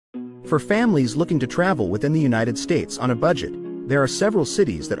For families looking to travel within the United States on a budget, there are several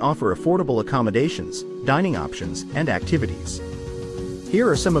cities that offer affordable accommodations, dining options, and activities. Here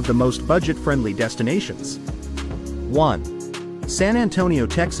are some of the most budget-friendly destinations. 1. San Antonio,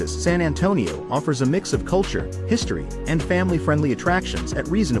 Texas. San Antonio offers a mix of culture, history, and family-friendly attractions at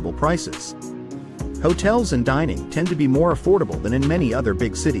reasonable prices. Hotels and dining tend to be more affordable than in many other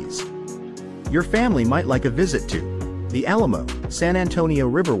big cities. Your family might like a visit to the Alamo, San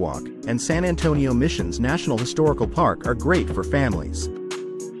Antonio Riverwalk, and San Antonio Missions National Historical Park are great for families.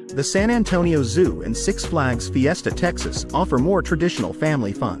 The San Antonio Zoo and Six Flags Fiesta Texas offer more traditional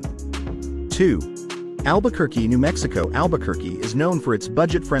family fun. 2. Albuquerque, New Mexico. Albuquerque is known for its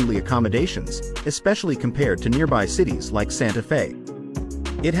budget-friendly accommodations, especially compared to nearby cities like Santa Fe.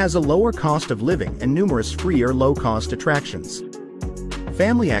 It has a lower cost of living and numerous free or low-cost attractions.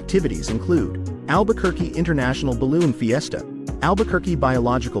 Family activities include Albuquerque International Balloon Fiesta, Albuquerque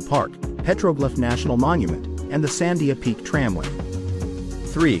Biological Park, Petroglyph National Monument, and the Sandia Peak Tramway.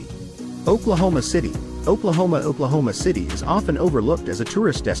 3. Oklahoma City. Oklahoma City is often overlooked as a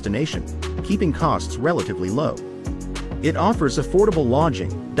tourist destination, keeping costs relatively low. It offers affordable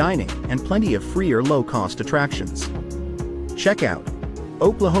lodging, dining, and plenty of free or low-cost attractions. Check out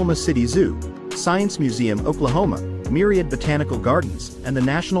Oklahoma City Zoo, Science Museum Oklahoma, Myriad Botanical Gardens, and the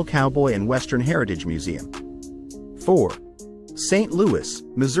National Cowboy and Western Heritage Museum. 4. St. Louis,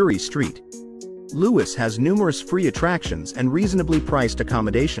 Missouri. St. Louis has numerous free attractions and reasonably priced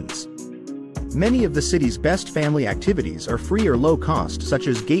accommodations. Many of the city's best family activities are free or low cost, such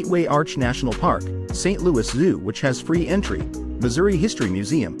as Gateway Arch National Park, St. Louis Zoo, which has free entry, Missouri History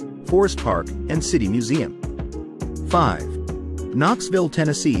Museum, Forest Park, and City Museum. 5. Knoxville,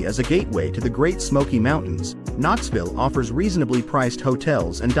 Tennessee. As a gateway to the Great Smoky Mountains, Knoxville offers reasonably priced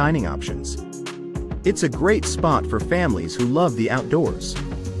hotels and dining options. It's a great spot for families who love the outdoors.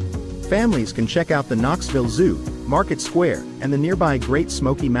 Families can check out the Knoxville Zoo, Market Square, and the nearby Great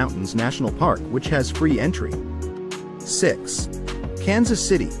Smoky Mountains National Park, which has free entry. 6. Kansas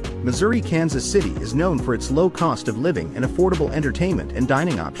City, Missouri. Kansas City is known for its low cost of living and affordable entertainment and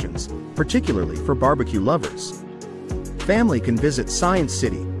dining options, particularly for barbecue lovers. Family can visit Science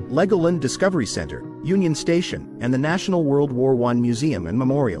City, Legoland Discovery Center, Union Station, and the National World War I Museum and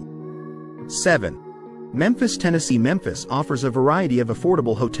Memorial. 7. Memphis, Tennessee. Memphis offers a variety of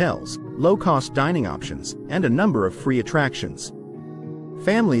affordable hotels, low-cost dining options, and a number of free attractions.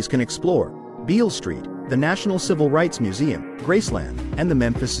 Families can explore Beale Street, the National Civil Rights Museum, Graceland, and the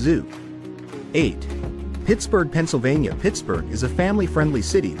Memphis Zoo. 8. Pittsburgh, Pennsylvania. Pittsburgh is a family-friendly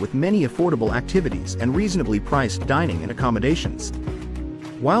city with many affordable activities and reasonably priced dining and accommodations.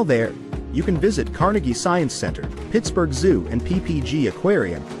 While there, you can visit Carnegie Science Center, Pittsburgh Zoo and PPG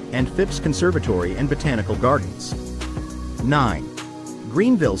Aquarium, and Phipps Conservatory and Botanical Gardens. 9.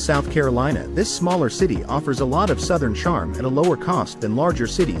 Greenville, South Carolina. This smaller city offers a lot of southern charm at a lower cost than larger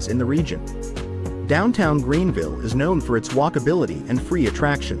cities in the region. Downtown Greenville is known for its walkability and free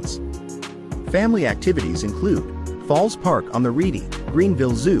attractions. Family activities include Falls Park on the Reedy,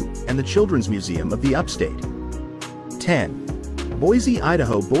 Greenville Zoo, and the Children's Museum of the Upstate. 10. Boise,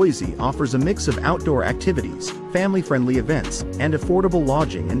 Idaho. Boise offers a mix of outdoor activities, family-friendly events, and affordable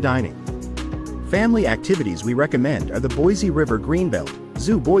lodging and dining. Family activities we recommend are the Boise River Greenbelt,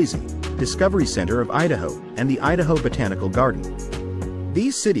 Zoo Boise, Discovery Center of Idaho, and the Idaho Botanical Garden.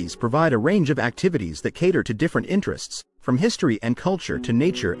 These cities provide a range of activities that cater to different interests, from history and culture to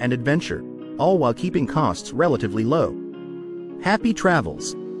nature and adventure, all while keeping costs relatively low. Happy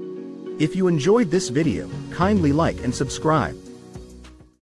travels! If you enjoyed this video, kindly like and subscribe.